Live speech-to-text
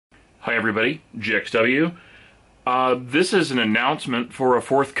Hi everybody, GXW. This is an announcement for a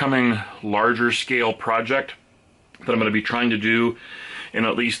forthcoming larger scale project that I'm going to be trying to do in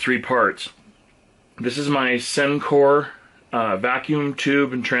at least 3 parts. This is my Sencore vacuum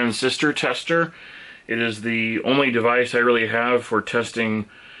tube and transistor tester. It is the only device I really have for testing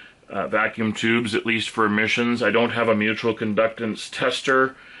vacuum tubes, at least for emissions. I don't have a mutual conductance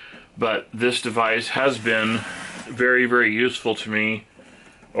tester, but this device has been very, very useful to me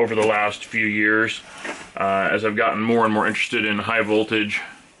over the last few years as I've gotten more and more interested in high voltage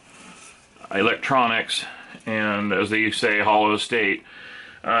electronics and, as they say, hollow state.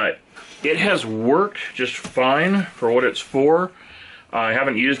 It has worked just fine for what it's for. I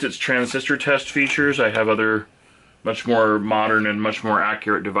haven't used its transistor test features. I have other much more modern and much more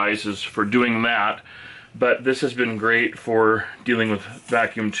accurate devices for doing that, but this has been great for dealing with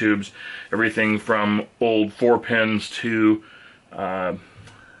vacuum tubes, everything from old 4-pins to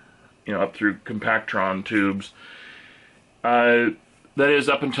up through compactron tubes. That is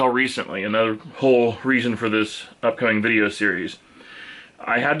up until recently, another whole reason for this upcoming video series.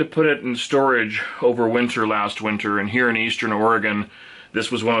 I had to put it in storage over winter last winter, and here in eastern Oregon, this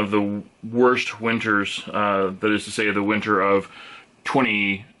was one of the worst winters, that is to say the winter of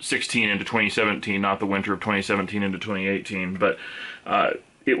 2016 into 2017, not the winter of 2017 into 2018, but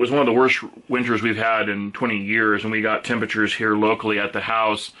it was one of the worst winters we've had in 20 years, and we got temperatures here locally at the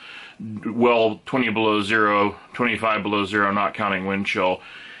house well 20 below zero, 25 below zero, not counting wind chill.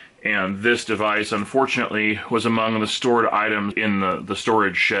 And this device, unfortunately, was among the stored items in the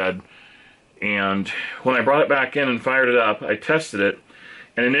storage shed. And when I brought it back in and fired it up, I tested it,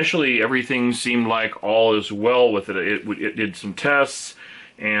 and initially everything seemed like all is well with it. It did some tests,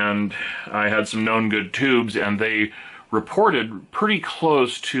 and I had some known good tubes, and they reported pretty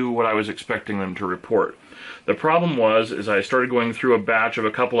close to what I was expecting them to report. The problem was, as I started going through a batch of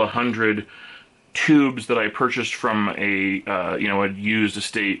a couple of hundred tubes that I purchased from a used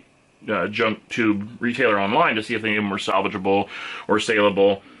estate junk tube retailer online to see if any of them were salvageable or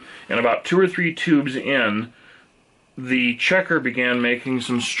saleable. And about 2 or 3 tubes in, the checker began making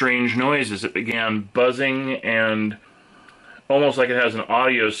some strange noises. It began buzzing, and almost like it has an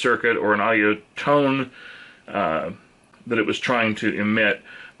audio circuit or an audio tone that it was trying to emit,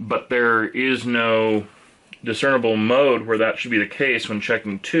 but there is no discernible mode where that should be the case when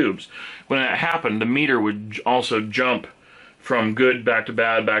checking tubes. When that happened, the meter would also jump from good back to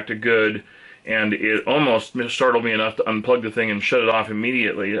bad, back to good, and it almost startled me enough to unplug the thing and shut it off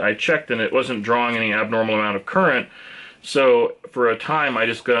immediately. I checked and it wasn't drawing any abnormal amount of current, so for a time I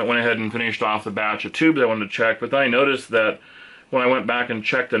just went ahead and finished off the batch of tubes I wanted to check. But then I noticed that when I went back and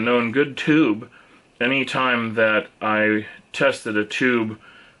checked a known good tube, any time that I tested a tube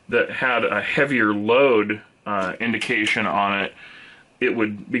that had a heavier load indication on it, it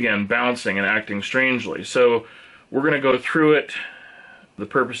would begin bouncing and acting strangely. So we're going to go through it. The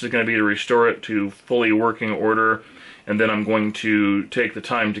purpose is going to be to restore it to fully working order, and then I'm going to take the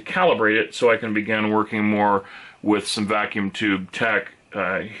time to calibrate it so I can begin working more with some vacuum tube tech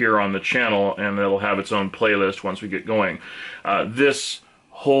here on the channel, and it'll have its own playlist once we get going. This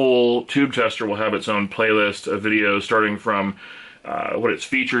whole tube tester will have its own playlist of videos starting from what its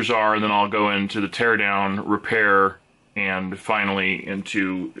features are, and then I'll go into the teardown, repair, and finally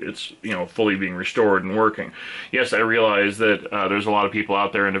into its fully being restored and working. Yes, I realize that there's a lot of people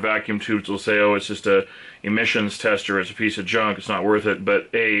out there into vacuum tubes will say, oh, it's just a emissions tester, it's a piece of junk, it's not worth it. But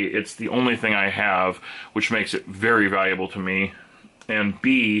A, it's the only thing I have, which makes it very valuable to me, and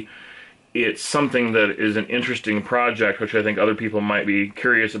B, it's something that is an interesting project, which I think other people might be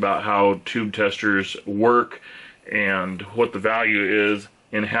curious about how tube testers work and what the value is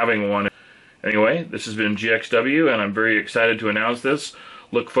in having one. Anyway, this has been GXW, and I'm very excited to announce this.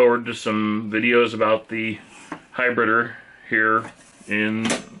 Look forward to some videos about the hybrider here in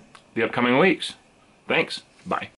the upcoming weeks. Thanks. Bye.